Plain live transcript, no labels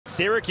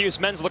Syracuse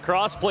men's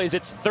lacrosse plays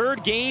its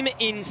third game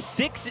in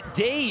 6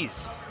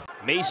 days.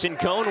 Mason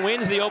Cohn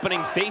wins the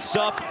opening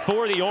face-off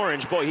for the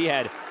Orange. Boy, he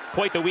had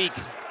quite the week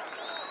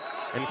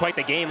and quite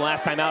the game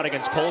last time out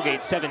against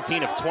Colgate,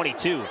 17 of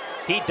 22.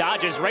 He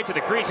dodges right to the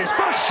crease. His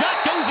first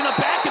shot goes in the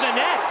back of the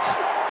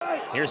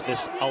net. Here's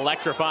this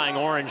electrifying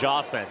Orange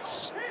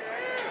offense.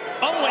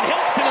 Owen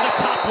Hiltz into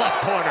the top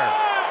left corner.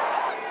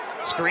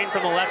 Screen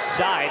from the left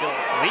side.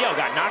 Leo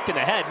got knocked in the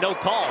head, no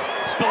call.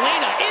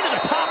 Spallina into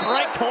the top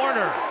right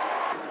corner.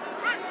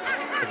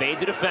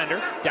 Evades a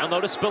defender, down low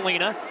to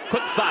Spallina.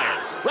 Quick fire,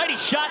 righty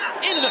shot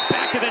into the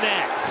back of the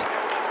net.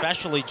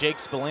 Especially Jake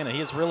Spallina, he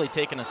has really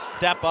taken a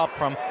step up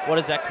from what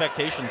his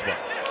expectations were.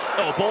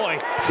 Oh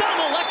boy, Sam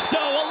Alexo,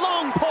 a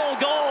long pole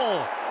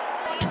goal.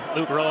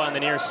 Luke Rowe on the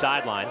near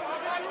sideline.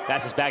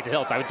 Passes back to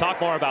Hiltz. I would talk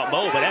more about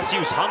Mo, but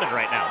SU's humming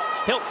right now.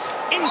 Hiltz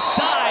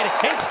inside,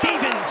 and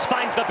Stevens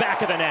finds the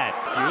back of the net.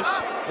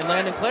 Hughes and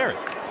Landon Clary.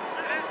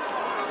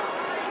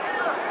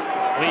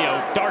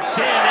 Leo darts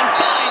in and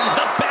finds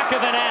the back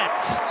of the net.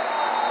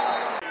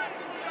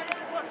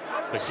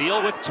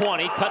 Basile with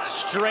 20, cuts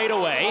straight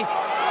away.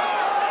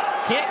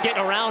 Can't get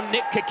around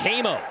Nick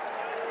Kakemo.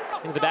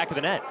 Into the back of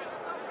the net.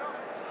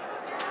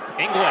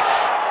 English.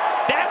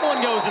 That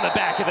one goes in the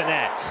back of the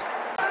net.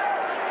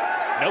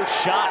 No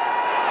shot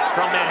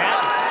from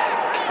Manhattan.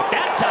 But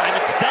that time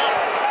it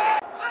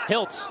stopped.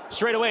 Hiltz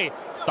straight away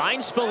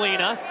finds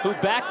Spallina, who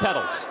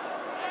backpedals.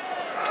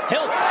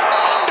 Hiltz,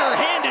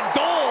 underhanded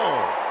goal.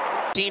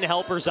 15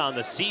 helpers on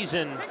the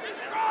season.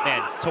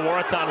 Man,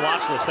 Tawarat's on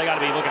watch list. They got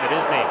to be looking at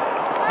his name.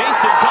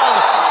 Mason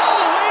Cohn all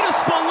the way to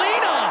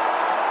Spallina.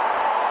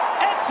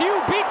 SU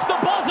beats the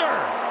buzzer.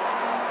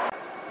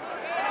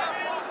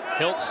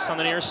 Hiltz on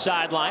the near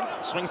sideline.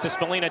 Swings to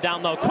Spallina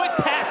down low. Quick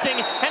passing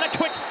and a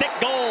quick stick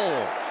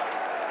goal.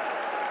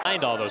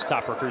 Behind all those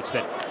top recruits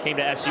that came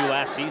to SU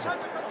last season.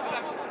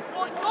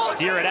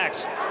 Deer at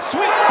X.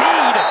 Sweet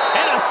feed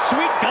and a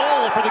sweet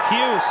goal for the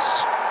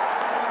Cuse.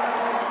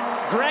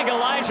 Greg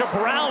Elijah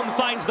Brown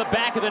finds the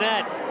back of the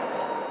net.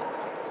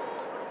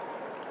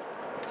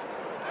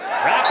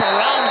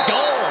 Wraparound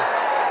goal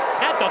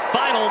at the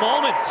final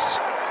moments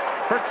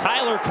for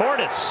Tyler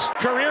Cordes.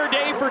 Career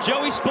day for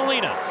Joey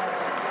Spallina.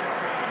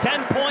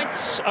 10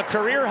 points, a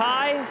career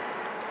high.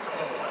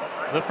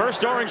 The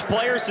first Orange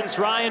player since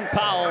Ryan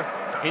Powell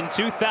in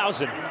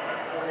 2000.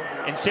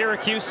 And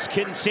Syracuse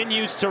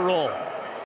continues to roll.